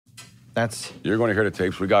That's You're going to hear the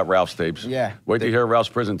tapes. We got Ralph's tapes. Yeah. Wait to hear Ralph's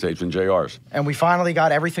prison tapes and JR's. and we finally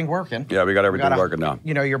got everything working. Yeah, we got everything working now.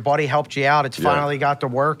 You know, your buddy helped you out. It's Yeah. finally got to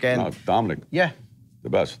work, and No, Dominic, yeah, the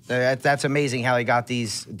best. that's amazing how he got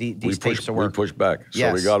these tapes to work. We pushed back. So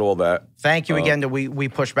Yes. we got all that. Thank you again that we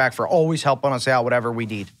push back for always helping us out, whatever we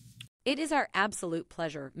need. It is our absolute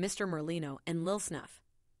pleasure, Mr. Merlino and Lil Snuff.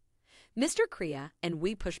 Mr. Crea and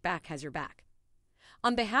We Push Back has your back.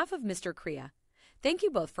 On behalf of Mr. Crea, thank you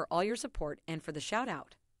both for all your support and for the shout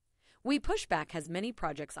out. We Push Back has many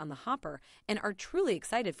projects on the hopper and are truly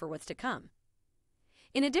excited for what's to come.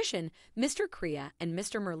 In addition, Mr. Crea and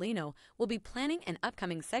Mr. Merlino will be planning an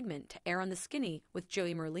upcoming segment to air on the Skinny with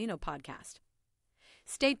Joey Merlino podcast.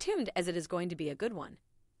 Stay tuned as it is going to be a good one.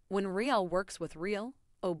 When Real works with Real,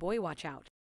 oh boy, watch out.